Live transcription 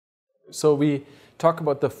So we talk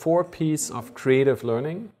about the 4 P's of creative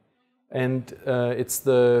learning, and it's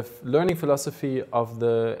the learning philosophy of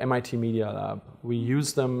the MIT Media Lab. We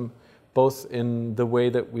use them both in the way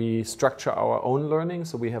that we structure our own learning.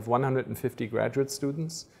 So we have 150 graduate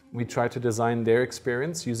students. We try to design their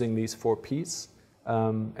experience using these 4 P's.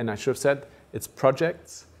 And I should have said, it's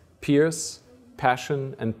projects, peers,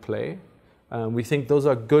 passion, and play. We think those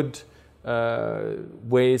are good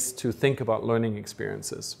ways to think about learning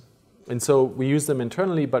experiences. And so we use them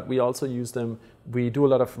internally, but we also use them, we do a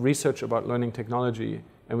lot of research about learning technology,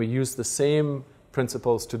 and we use the same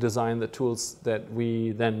principles to design the tools that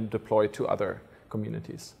we then deploy to other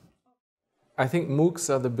communities. I think MOOCs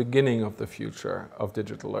are the beginning of the future of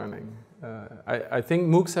digital learning. I think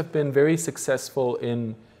MOOCs have been very successful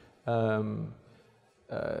in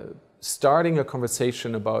starting a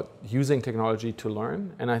conversation about using technology to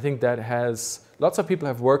learn, and I think that lots of people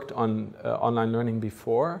have worked on online learning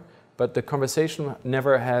before, but the conversation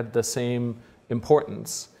never had the same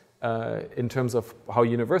importance in terms of how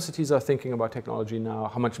universities are thinking about technology now,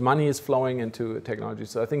 how much money is flowing into technology.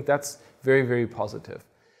 So I think that's very, very positive.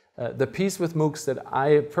 The piece with MOOCs that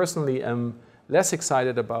I personally am less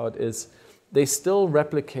excited about is they still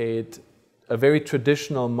replicate a very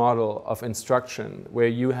traditional model of instruction where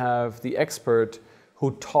you have the expert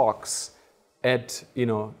who talks at,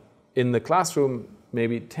 in the classroom,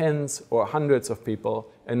 maybe tens or hundreds of people,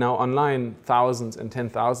 and now online, thousands and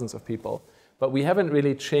 10,000s of people. But we haven't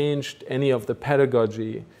really changed any of the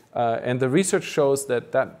pedagogy. And the research shows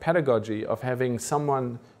that that pedagogy of having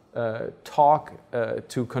someone talk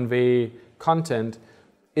to convey content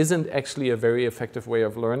isn't actually a very effective way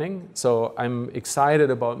of learning. So I'm excited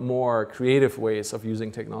about more creative ways of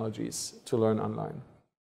using technologies to learn online.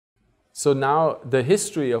 So now the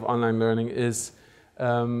history of online learning is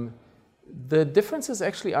the differences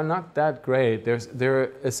actually are not that great.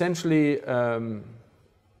 They're essentially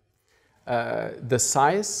the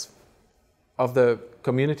size of the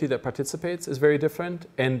community that participates is very different,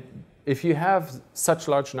 and if you have such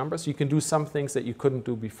large numbers, you can do some things that you couldn't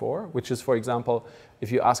do before, which is, for example,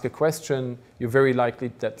 if you ask a question, you're very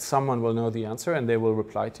likely that someone will know the answer and they will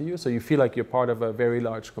reply to you. So you feel like you're part of a very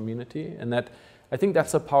large community, and that I think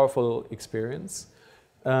that's a powerful experience.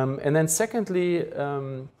 And then secondly,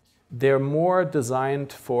 they're more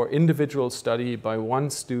designed for individual study by one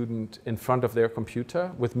student in front of their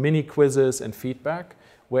computer with mini quizzes and feedback,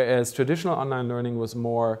 whereas traditional online learning was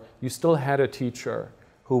more, you still had a teacher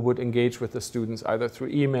who would engage with the students either through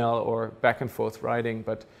email or back and forth writing,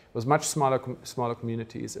 but it was much smaller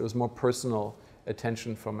communities. It was more personal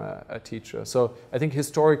attention from a teacher. So I think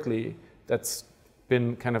historically that's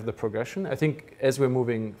been kind of the progression. I think as we're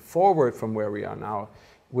moving forward from where we are now,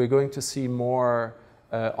 we're going to see more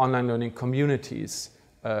online learning communities,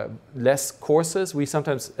 less courses. We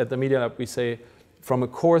sometimes at the Media Lab we say from a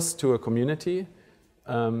course to a community,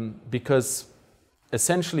 because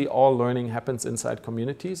essentially all learning happens inside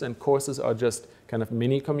communities, and courses are just kind of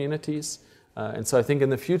mini communities. And so I think in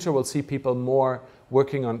the future we'll see people more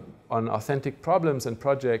working on authentic problems and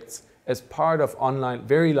projects as part of online,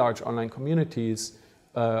 very large online communities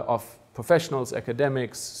of professionals,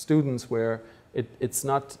 academics, students, where it's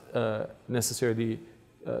not necessarily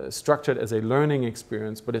structured as a learning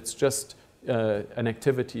experience, but it's just an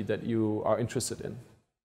activity that you are interested in.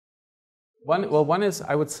 One is,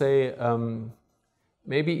 I would say,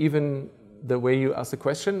 maybe even the way you ask the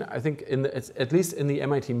question. I think at least in the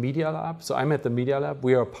MIT Media Lab, so I'm at the Media Lab,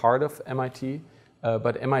 we are part of MIT,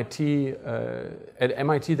 but at MIT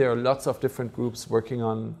there are lots of different groups working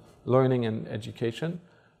on learning and education.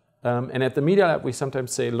 And at the Media Lab we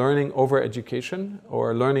sometimes say learning over education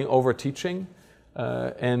or learning over teaching.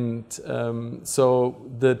 So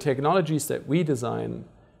the technologies that we design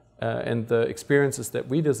and the experiences that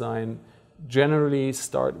we design generally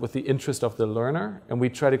start with the interest of the learner, and we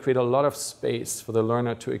try to create a lot of space for the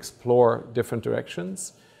learner to explore different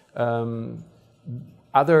directions.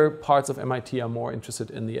 Other parts of MIT are more interested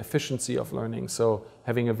in the efficiency of learning, so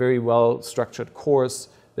having a very well-structured course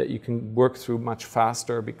that you can work through much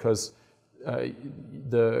faster because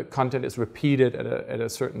the content is repeated at a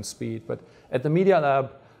certain speed. But at the Media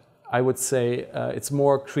Lab, I would say it's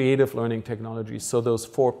more creative learning technologies, so those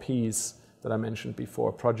 4 Ps that I mentioned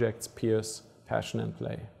before: projects, peers, passion, and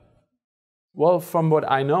play. Well, from what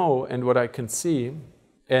I know and what I can see,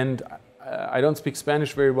 and I don't speak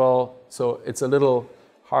Spanish very well, so it's a little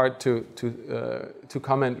hard to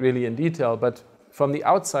comment really in detail, but from the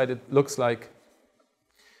outside it looks like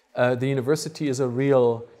the university is a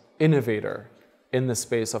real innovator in the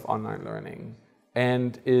space of online learning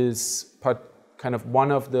and is kind of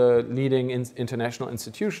one of the leading international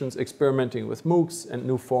institutions experimenting with MOOCs and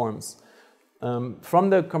new forms. From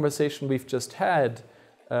the conversation we've just had,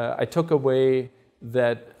 I took away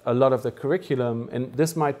that a lot of the curriculum, and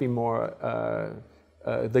this might be more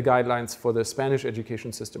the guidelines for the Spanish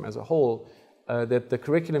education system as a whole, that the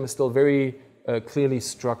curriculum is still very clearly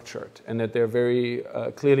structured, and that there are very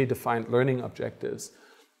clearly defined learning objectives.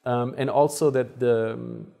 And also that the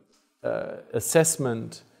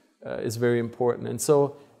assessment is very important. And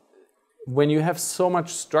so when you have so much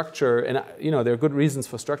structure, and there are good reasons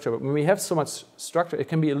for structure, but when we have so much structure, it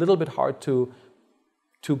can be a little bit hard to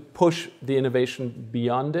push the innovation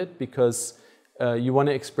beyond it, because you want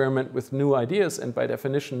to experiment with new ideas, and by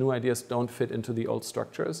definition, new ideas don't fit into the old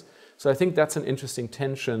structures. So I think that's an interesting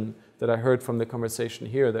tension that I heard from the conversation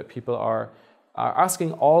here, that people are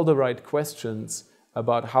asking all the right questions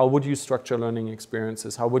about how would you structure learning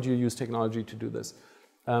experiences, how would you use technology to do this,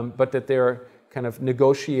 but that they're kind of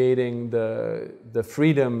negotiating the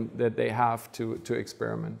freedom that they have to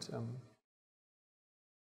experiment.